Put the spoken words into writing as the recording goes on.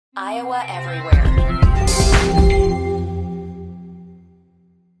Iowa Everywhere.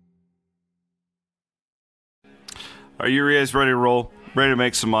 Are you guys ready to roll? Ready to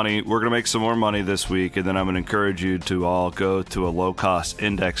make some money? We're going to make some more money this week, and then I'm going to encourage you to all go to a low-cost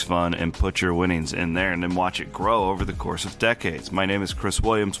index fund and put your winnings in there and then watch it grow over the course of decades. My name is Chris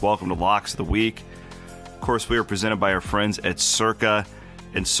Williams. Welcome to Locks of the Week. Of course, we are presented by our friends at Circa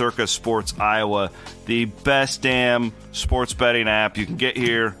and Circa Sports Iowa, the best damn sports betting app you can get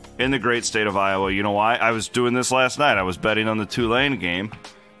here in the great state of Iowa. You know why? I was doing this last night. I was betting on the Tulane game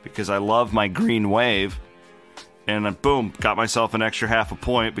because I love my green wave. And boom, got myself an extra half a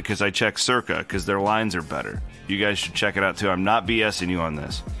point because I checked Circa because their lines are better. You guys should check it out too. I'm not BSing you on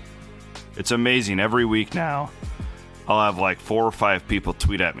this. It's amazing. Every week now, I'll have like 4 or 5 people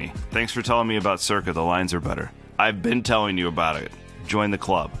tweet at me. Thanks for telling me about Circa. The lines are better. I've been telling you about it. Join the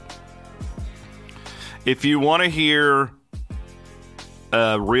club. If you want to hear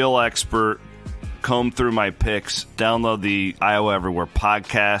a real expert comb through my picks, download the Iowa Everywhere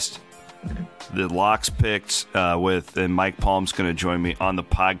podcast. The Locks Picks and Mike Palm's going to join me on the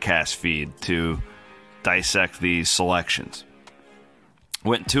podcast feed to dissect these selections.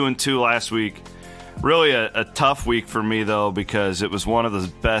 Went 2-2 last week. Really a tough week for me, though, because it was one of the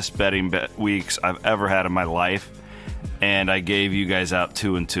best betting weeks I've ever had in my life. And I gave you guys out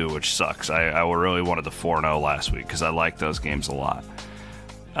 2-2, which sucks. I really wanted the 4-0 last week because I like those games a lot.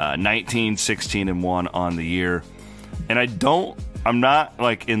 19, 16, and 1 on the year. And I'm not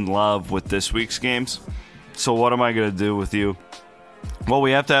like in love with this week's games. So what am I going to do with you? Well,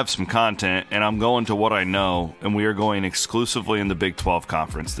 we have to have some content, and I'm going to what I know, and we are going exclusively in the Big 12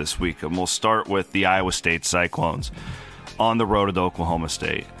 Conference this week. And we'll start with the Iowa State Cyclones on the road at Oklahoma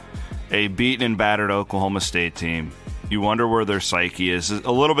State. A beaten and battered Oklahoma State team. You wonder where their psyche is.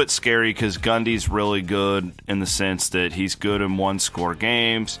 A little bit scary because Gundy's really good in the sense that he's good in one-score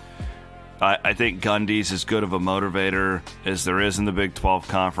games. I think Gundy's as good of a motivator as there is in the Big 12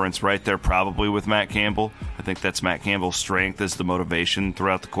 Conference, right there probably with Matt Campbell. I think that's Matt Campbell's strength is the motivation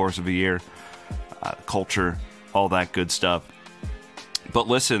throughout the course of a year, culture, all that good stuff. But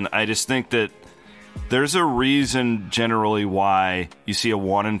listen, I just think that there's a reason generally why you see a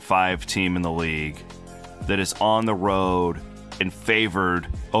 1-5 team in the league that is on the road and favored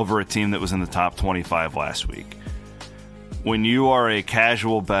over a team that was in the top 25 last week. When you are a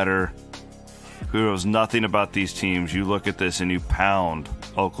casual bettor who knows nothing about these teams, you look at this and you pound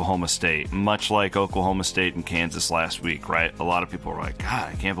Oklahoma State, much like Oklahoma State and Kansas last week, right? A lot of people are like,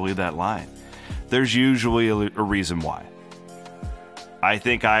 God, I can't believe that line. There's usually a reason why. I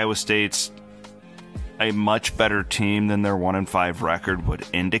think Iowa State's a much better team than their 1-5 record would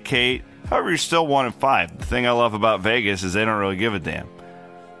indicate. However, you're still 1-5. The thing I love about Vegas is they don't really give a damn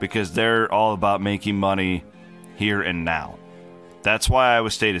because they're all about making money here and now. That's why Iowa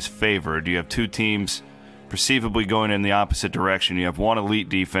State is favored. You have two teams perceivably going in the opposite direction. You have one elite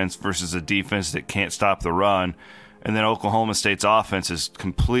defense versus a defense that can't stop the run. And then Oklahoma State's offense is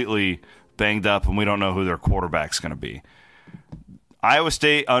completely banged up, and we don't know who their quarterback's going to be. Iowa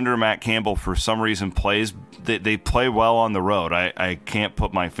State under Matt Campbell, for some reason, they play well on the road. I can't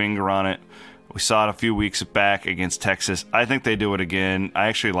put my finger on it. We saw it a few weeks back against Texas. I think they do it again. I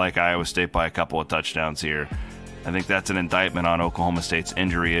actually like Iowa State by a couple of touchdowns here. I think that's an indictment on Oklahoma State's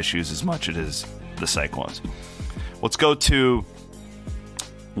injury issues as much as it is the Cyclones. Let's go to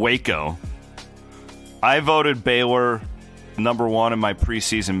Waco. I voted Baylor number 1 in my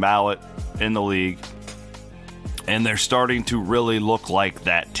preseason ballot in the league, and they're starting to really look like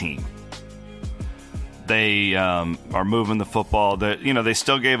that team. They are moving the football. They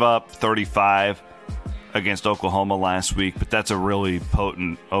still gave up 35 against Oklahoma last week, but that's a really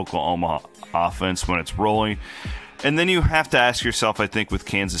potent Oklahoma offense when it's rolling. And then you have to ask yourself, I think, with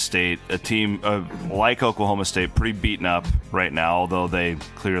Kansas State, a team like Oklahoma State, pretty beaten up right now, although they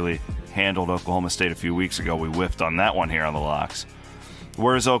clearly handled Oklahoma State a few weeks ago. We whiffed on that one here on the Locks.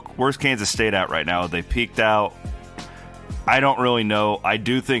 Where's Kansas State at right now? They peaked out. I don't really know. I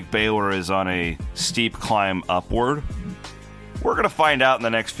do think Baylor is on a steep climb upward. We're going to find out in the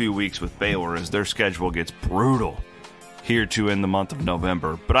next few weeks with Baylor as their schedule gets brutal here to in the month of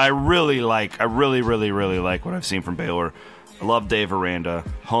November. But I really like what I've seen from Baylor. I love Dave Aranda.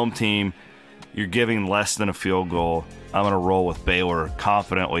 Home team, you're giving less than a field goal. I'm going to roll with Baylor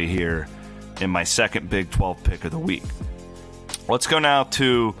confidently here in my second Big 12 pick of the week. Let's go now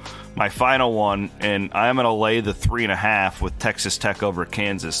to my final one, and I'm going to lay the 3.5 with Texas Tech over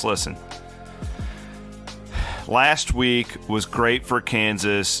Kansas. Listen, last week was great for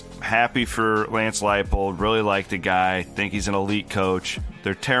Kansas. Happy for Lance Leipold. Really like the guy. Think he's an elite coach.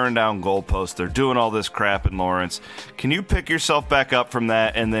 They're tearing down goalposts. They're doing all this crap in Lawrence. Can you pick yourself back up from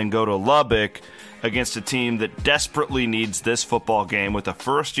that and then go to Lubbock against a team that desperately needs this football game with a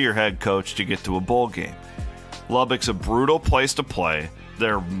first-year head coach to get to a bowl game? Lubbock's a brutal place to play.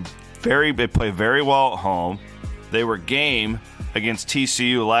 They play very well at home. They were game against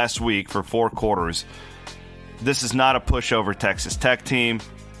TCU last week for 4 quarters. This is not a pushover Texas Tech team.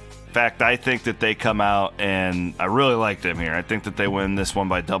 In fact, I think that they come out, and I really like them here. I think that they win this one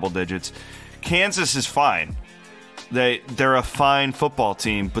by double digits. Kansas is fine. They're a fine football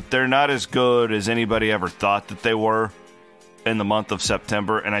team, but they're not as good as anybody ever thought that they were in the month of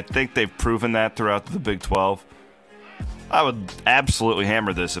September, and I think they've proven that throughout the Big 12. I would absolutely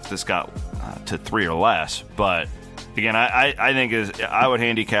hammer this if this got to 3 or less, but again, I think I would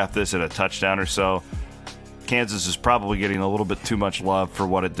handicap this at a touchdown or so. Kansas is probably getting a little bit too much love for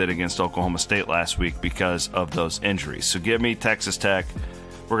what it did against Oklahoma State last week because of those injuries. So give me Texas Tech.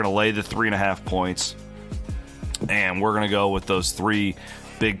 We're going to lay the 3.5 points, and we're going to go with those 3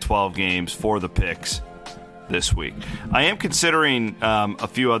 Big 12 games for the picks this week. I am considering a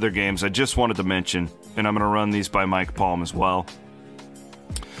few other games I just wanted to mention, and I'm going to run these by Mike Palm as well.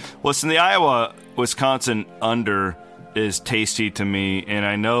 Listen, the Iowa-Wisconsin under is tasty to me, and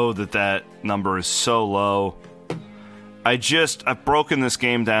I know that number is so low. I've broken this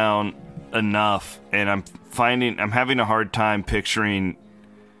game down enough, and I'm having a hard time picturing,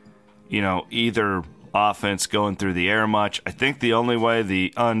 either offense going through the air much. I think the only way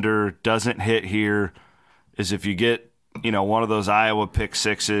the under doesn't hit here is if you get, one of those Iowa pick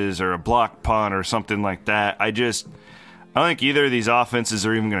sixes or a block punt or something like that. I don't think either of these offenses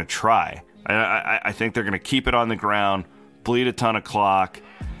are even going to try. I think they're going to keep it on the ground, bleed a ton of clock.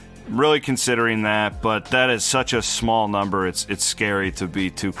 I'm really considering that, but that is such a small number. It's scary to be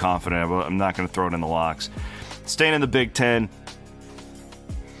too confident. I'm not going to throw it in the locks. Staying in the Big Ten,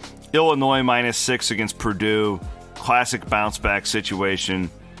 Illinois -6 against Purdue. Classic bounce-back situation.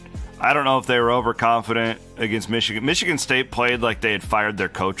 I don't know if they were overconfident against Michigan. Michigan State played like they had fired their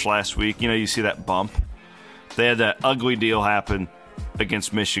coach last week. You see that bump? They had that ugly deal happen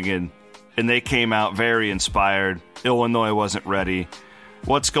against Michigan, and they came out very inspired. Illinois wasn't ready.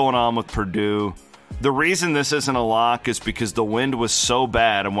 What's going on with Purdue? The reason this isn't a lock is because the wind was so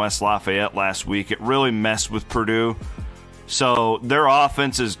bad in West Lafayette last week. It really messed with Purdue. So their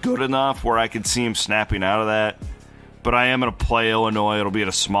offense is good enough where I could see them snapping out of that. But I am going to play Illinois. It'll be at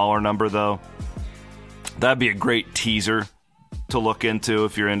a smaller number, though. That'd be a great teaser to look into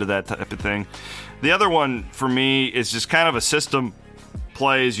if you're into that type of thing. The other one for me is just kind of a system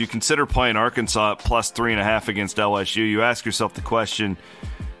plays. You consider playing Arkansas at +3.5 against LSU. You ask yourself the question,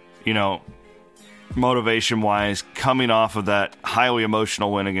 motivation-wise, coming off of that highly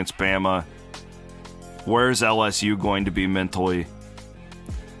emotional win against Bama, where's LSU going to be mentally?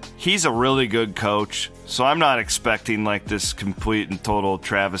 He's a really good coach, so I'm not expecting like this complete and total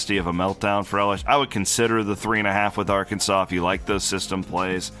travesty of a meltdown for LSU. I would consider the 3.5 with Arkansas if you like those system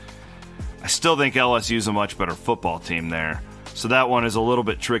plays. I still think LSU's a much better football team there. So that one is a little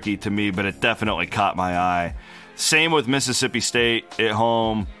bit tricky to me, but it definitely caught my eye. Same with Mississippi State at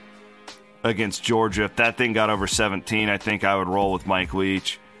home against Georgia. If that thing got over 17, I think I would roll with Mike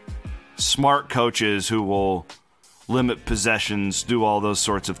Leach. Smart coaches who will limit possessions, do all those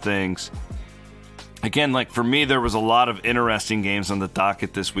sorts of things. Again, like for me, there was a lot of interesting games on the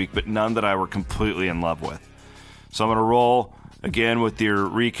docket this week, but none that I were completely in love with. So I'm going to roll again with your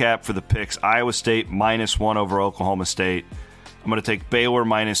recap for the picks. Iowa State -1 over Oklahoma State. I'm going to take Baylor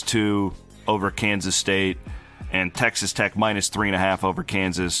 -2 over Kansas State, and Texas Tech -3.5 over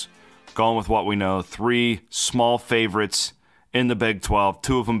Kansas. Going with what we know, 3 small favorites in the Big 12,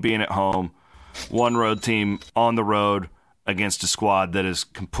 2 of them being at home, 1 road team on the road against a squad that is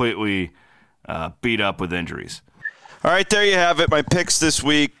completely beat up with injuries. All right, there you have it. My picks this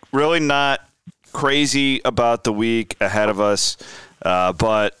week. Really not crazy about the week ahead of us.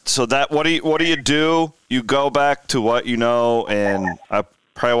 But so that what do you do? You go back to what you know, and I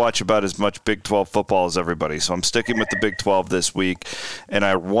probably watch about as much Big 12 football as everybody. So I'm sticking with the Big 12 this week, and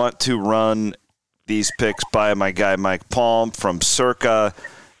I want to run these picks by my guy Mike Palm from Circa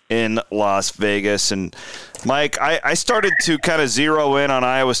in Las Vegas. And Mike, I started to kind of zero in on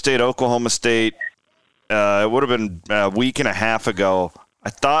Iowa State, Oklahoma State. It would have been a week and a half ago. I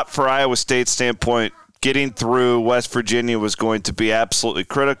thought for Iowa State's standpoint, getting through West Virginia was going to be absolutely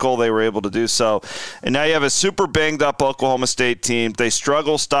critical. They were able to do so. And now you have a super banged-up Oklahoma State team. They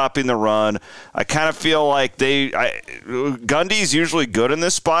struggle stopping the run. I kind of feel like Gundy's usually good in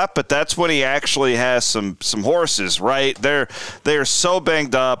this spot, but that's when he actually has some horses, right? They are so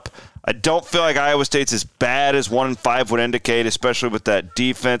banged up. I don't feel like Iowa State's as bad as 1-5 would indicate, especially with that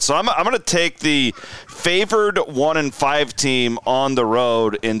defense. So I'm going to take the favored 1-5 team on the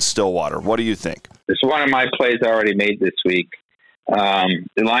road in Stillwater. What do you think? It's one of my plays I already made this week.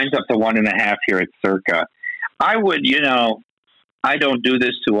 It lines up to 1.5 here at Circa. I would, I don't do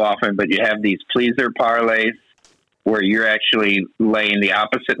this too often, but you have these pleaser parlays where you're actually laying the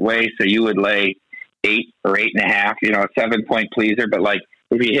opposite way. So you would lay 8 or 8.5, a 7-point pleaser, but like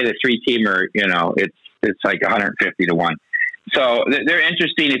if you hit a 3-teamer, it's like 150 to 1. So they're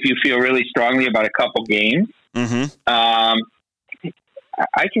interesting if you feel really strongly about a couple games. Mm-hmm.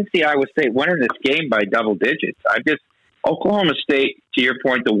 I can see Iowa State winning this game by double digits. Oklahoma State, to your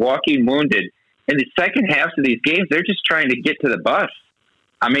point, the walking wounded. In the second halves of these games, they're just trying to get to the bus.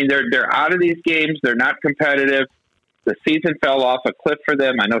 I mean, they're out of these games. They're not competitive. The season fell off a cliff for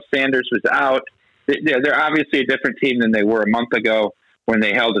them. I know Sanders was out. They're obviously a different team than they were a month ago when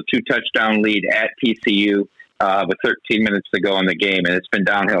they held a 2-touchdown lead at TCU with 13 minutes to go in the game, and it's been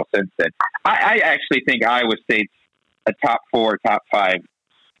downhill since then. I actually think Iowa State's a top 4, top 5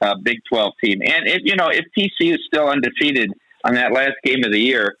 Big 12 team. And if TCU is still undefeated on that last game of the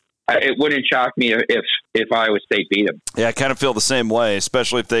year, it wouldn't shock me if Iowa State beat them. Yeah, I kind of feel the same way,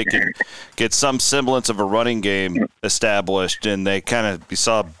 especially if they can get some semblance of a running game established. And they we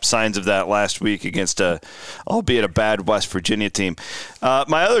saw signs of that last week against albeit a bad West Virginia team.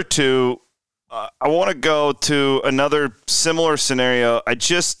 My other two, I want to go to another similar scenario. I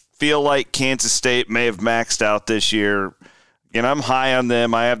just feel like Kansas State may have maxed out this year. And I'm high on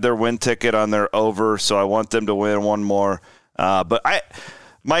them. I have their win ticket on their over, so I want them to win one more.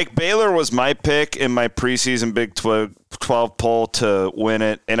 Mike Baylor was my pick in my preseason Big 12 poll to win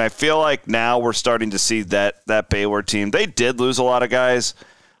it, and I feel like now we're starting to see that Baylor team. They did lose a lot of guys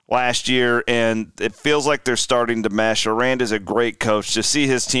last year, and it feels like they're starting to mesh. Aranda's a great coach. To see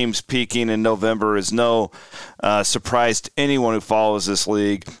his teams peaking in November is no surprise to anyone who follows this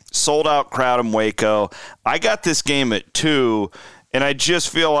league. Sold-out crowd in Waco. I got this game at 2, and I just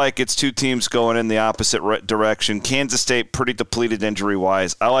feel like it's two teams going in the opposite direction. Kansas State pretty depleted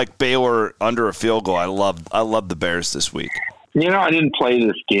injury-wise. I like Baylor under a field goal. I love the Bears this week. I didn't play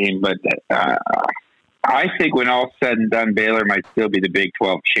this game, but I think when all's said and done, Baylor might still be the Big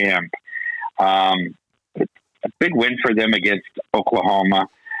 12 champ. It's a big win for them against Oklahoma.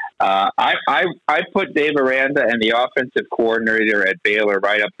 I put Dave Aranda and the offensive coordinator at Baylor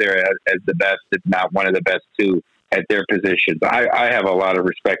right up there as the best, if not one of the best two at their positions. I have a lot of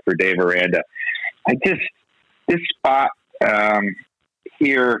respect for Dave Aranda. This spot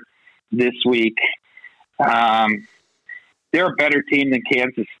here this week, they're a better team than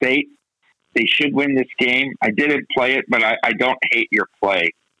Kansas State. They should win this game. I didn't play it, but I don't hate your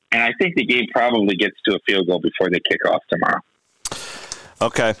play. And I think the game probably gets to a field goal before they kick off tomorrow.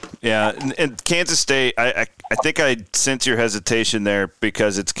 Okay, yeah. And Kansas State, I think I sense your hesitation there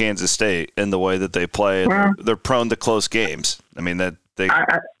because it's Kansas State in the way that they play. Well, they're prone to close games. I mean, a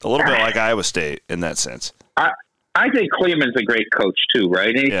little bit like Iowa State in that sense. I think Kleeman's a great coach too,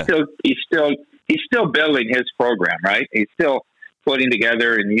 right? And he's still building his program, right? He's still putting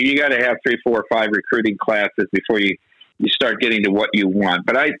together, and you got to have 3, 4, 5 recruiting classes before you start getting to what you want.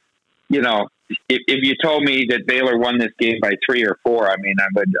 But if you told me that Baylor won this game by 3 or 4, I mean,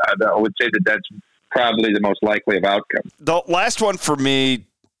 I would say that that's probably the most likely of outcome. The last one for me,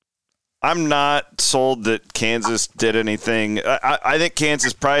 I'm not sold that Kansas did anything. I think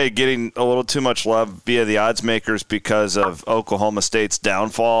Kansas probably getting a little too much love via the odds makers because of Oklahoma State's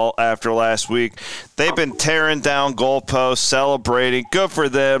downfall after last week. They've been tearing down goalposts, celebrating. Good for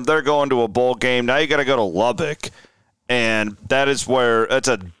them. They're going to a bowl game. Now you got to go to Lubbock. And that is where it's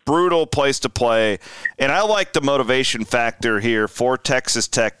a brutal place to play. And I like the motivation factor here for Texas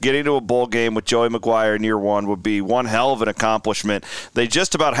Tech. Getting to a bowl game with Joey McGuire in year 1 would be one hell of an accomplishment. They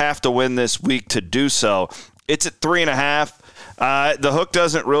just about have to win this week to do so. It's at 3.5. The hook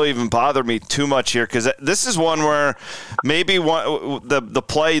doesn't really even bother me too much here because this is one where maybe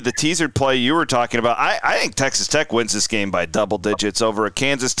the teasered play you were talking about, I think Texas Tech wins this game by double digits over a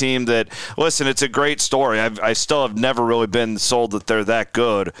Kansas team that, listen, it's a great story. I still have never really been sold that they're that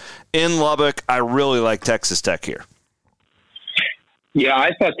good. In Lubbock, I really like Texas Tech here. Yeah,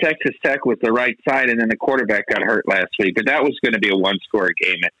 I thought Texas Tech was the right side, and then the quarterback got hurt last week, but that was going to be a one-score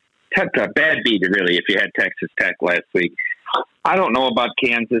game. That's a bad beat, really, if you had Texas Tech last week. I don't know about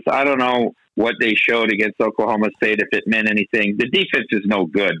Kansas. I don't know what they showed against Oklahoma State, if it meant anything. The defense is no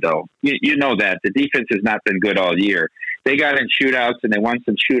good, though. You know that. The defense has not been good all year. They got in shootouts, and they won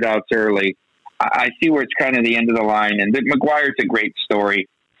some shootouts early. I see where it's kind of the end of the line, and McGuire's a great story.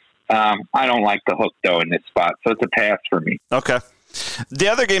 I don't like the hook, though, in this spot, so it's a pass for me. Okay. The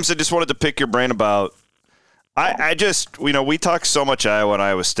other games I just wanted to pick your brain about, I just, we talk so much Iowa and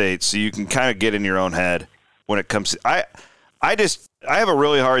Iowa State, so you can kind of get in your own head when it comes to I have a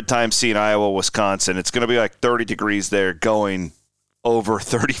really hard time seeing Iowa, Wisconsin. It's going to be like 30 degrees there going over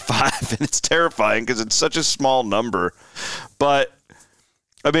 35, and it's terrifying because it's such a small number. But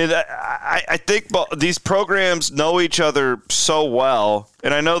I mean, I think these programs know each other so well,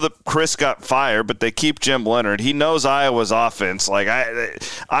 and I know that Chris got fired, but they keep Jim Leonard. He knows Iowa's offense. Like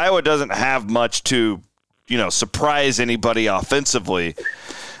Iowa doesn't have much to, surprise anybody offensively.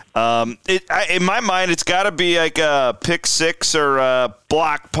 In my mind, it's got to be like a pick six or a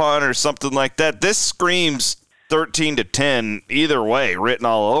block punt or something like that. This screams 13-10 either way, written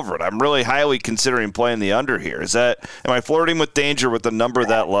all over it. I'm really highly considering playing the under here. Am I flirting with danger with the number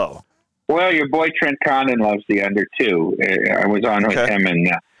that low? Well, your boy Trent Condon loves the under too. I was on with him and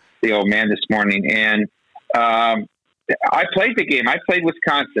the old man this morning, and I played the game. I played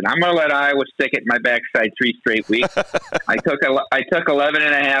Wisconsin. I'm going to let Iowa stick it in my backside 3 straight weeks. I took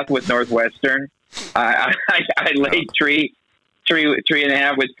 11.5 with Northwestern. I laid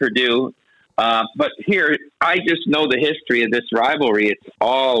 3.5 with Purdue. But here, I just know the history of this rivalry. It's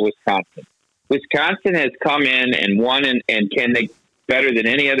all Wisconsin. Wisconsin has come in and won and can they better than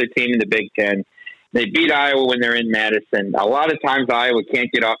any other team in the Big Ten. They beat Iowa when they're in Madison. A lot of times Iowa can't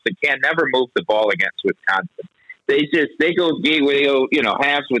get off. They can't never move the ball against Wisconsin. They go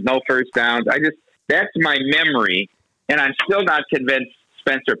halves with no first downs. That's my memory, and I'm still not convinced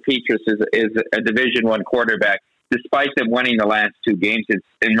Spencer Petras is a Division I quarterback, despite them winning the last 2 games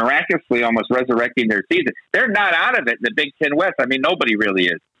and miraculously almost resurrecting their season. They're not out of it in the Big Ten West. I mean, nobody really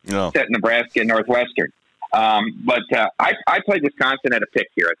is, except Nebraska and Northwestern. But I played Wisconsin at a pick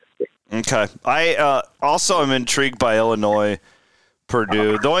here, I think. Okay. I also am intrigued by Illinois,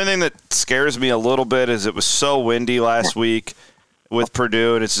 Purdue. The only thing that scares me a little bit is it was so windy last week with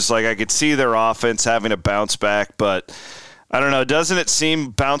Purdue, and it's just like I could see their offense having a bounce back, but I don't know. Doesn't it seem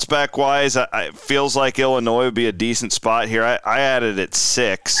bounce back wise? It feels like Illinois would be a decent spot here. I had it at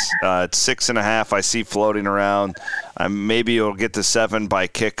 6. It's 6.5. I see floating around. Maybe it'll get to 7 by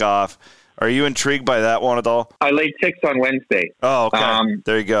kickoff. Are you intrigued by that one at all? I laid 6 on Wednesday. Oh, okay.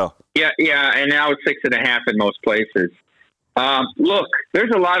 There you go. Yeah, and now it's 6.5 in most places. Look,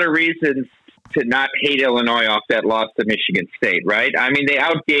 there's a lot of reasons to not hate Illinois off that loss to Michigan State, right? I mean, they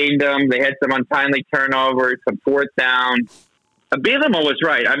outgained them. They had some untimely turnovers, some 4th down. Bielema was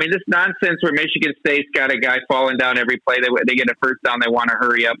right. I mean, this nonsense where Michigan State's got a guy falling down every play. They get a first down. They want to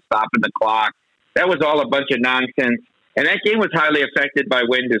hurry up, stopping the clock. That was all a bunch of nonsense. And that game was highly affected by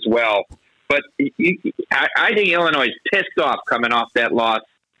wind as well. But I think Illinois is pissed off coming off that loss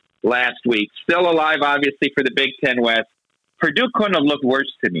last week. Still alive, obviously, for the Big Ten West. Purdue couldn't have looked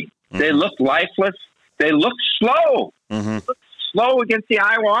worse to me. Mm-hmm. They looked lifeless. They looked slow. Mm-hmm. They looked slow against the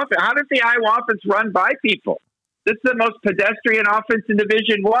Iowa offense. How does the Iowa offense run by people? This is the most pedestrian offense in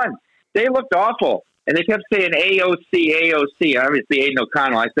Division I. They looked awful. And they kept saying AOC. Obviously, Aiden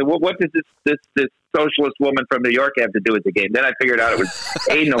O'Connell. I said, well, what does this socialist woman from New York have to do with the game? Then I figured out it was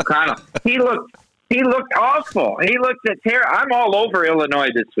Aiden O'Connell. He looked awful. He looked at terror. I'm all over Illinois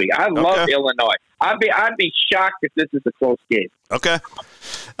this week. I love Illinois. I'd be shocked if this is a close game. Okay.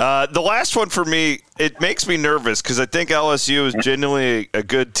 The last one for me, it makes me nervous because I think LSU is genuinely a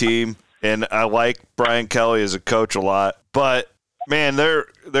good team, and I like Brian Kelly as a coach a lot. But man,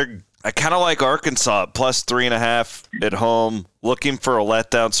 I kind of like Arkansas at plus 3.5 at home, looking for a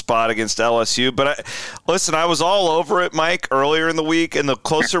letdown spot against LSU. But listen, I was all over it, Mike, earlier in the week, and the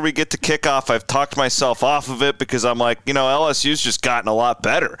closer we get to kickoff, I've talked myself off of it because I'm like, LSU's just gotten a lot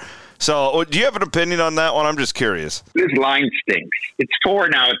better. So do you have an opinion on that one? I'm just curious. This line stinks. It's 4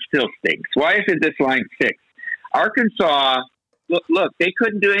 now. It still stinks. Why isn't this line 6? Arkansas, look, they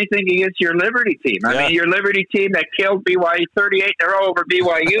couldn't do anything against your Liberty team. I mean, your Liberty team that killed BYU 38 in a row over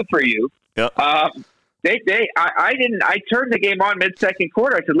BYU for you. Yep. I turned the game on mid-second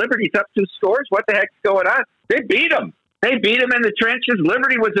quarter. I said, Liberty's up 2 scores. What the heck's going on? They beat them. They beat them in the trenches.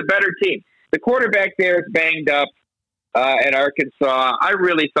 Liberty was a better team. The quarterback there is banged up at Arkansas. I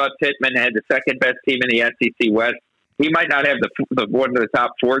really thought Pittman had the second-best team in the SEC West. He might not have the one of the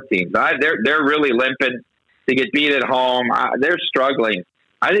top 4 teams. They're really limping. To get beat at home, they're struggling.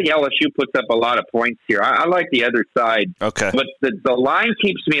 I think LSU puts up a lot of points here. I like the other side. Okay. But the line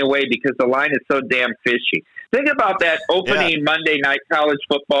keeps me away because the line is so damn fishy. Think about that opening Monday night college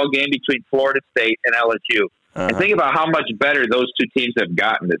football game between Florida State and LSU. And think about how much better those 2 teams have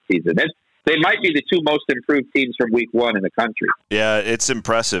gotten this season. They might be the 2 most improved teams from week 1 in the country. Yeah, it's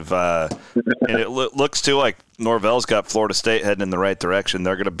impressive. And it looks, too, like Norvell's got Florida State heading in the right direction.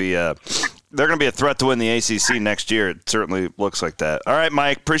 They're going to be they're going to be a threat to win the ACC next year. It certainly looks like that. All right,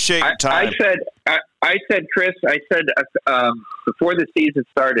 Mike, appreciate your time. I said, Chris, before the season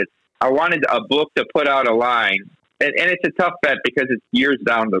started, I wanted a book to put out a line, and it's a tough bet because it's years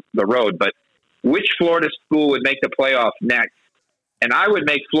down the road, but which Florida school would make the playoff next? And I would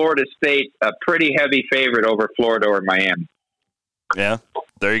make Florida State a pretty heavy favorite over Florida or Miami. Yeah,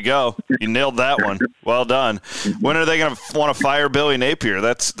 there you go. You nailed that one. Well done. When are they going to want to fire Billy Napier?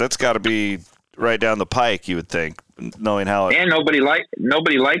 That's got to be right down the pike, you would think, knowing how. And nobody likes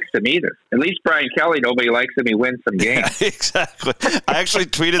him either. At least Brian Kelly, nobody likes him. He wins some games. Yeah, exactly. I actually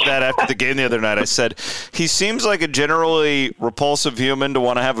tweeted that after the game the other night. I said he seems like a generally repulsive human to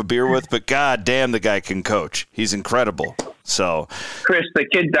want to have a beer with, but god damn, the guy can coach. He's incredible. So, Chris, the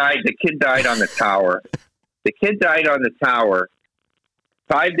kid died on the tower. The kid died on the tower.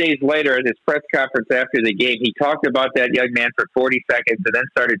 5 days later, at his press conference after the game, he talked about that young man for 40 seconds and then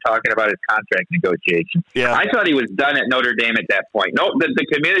started talking about his contract negotiations. Yeah. I thought he was done at Notre Dame at that point. No, the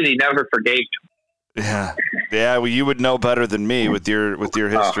community never forgave him. Yeah. Well, you would know better than me with your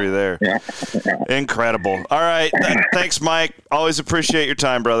history there. Yeah. Incredible. All right. Thanks, Mike. Always appreciate your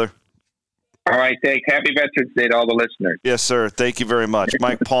time, brother. All right, thanks. Happy Veterans Day to all the listeners. Yes, sir. Thank you very much.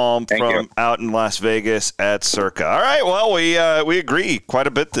 Mike Palm from out in Las Vegas at Circa. All right, well, we agree quite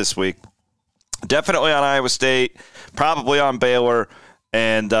a bit this week. Definitely on Iowa State, probably on Baylor,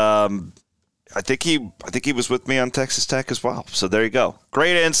 and I think he was with me on Texas Tech as well. So there you go.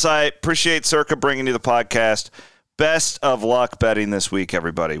 Great insight. Appreciate Circa bringing you the podcast. Best of luck betting this week,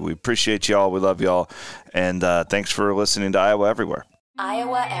 everybody. We appreciate y'all. We love y'all. And thanks for listening to Iowa Everywhere.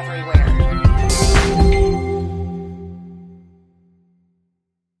 Iowa Everywhere.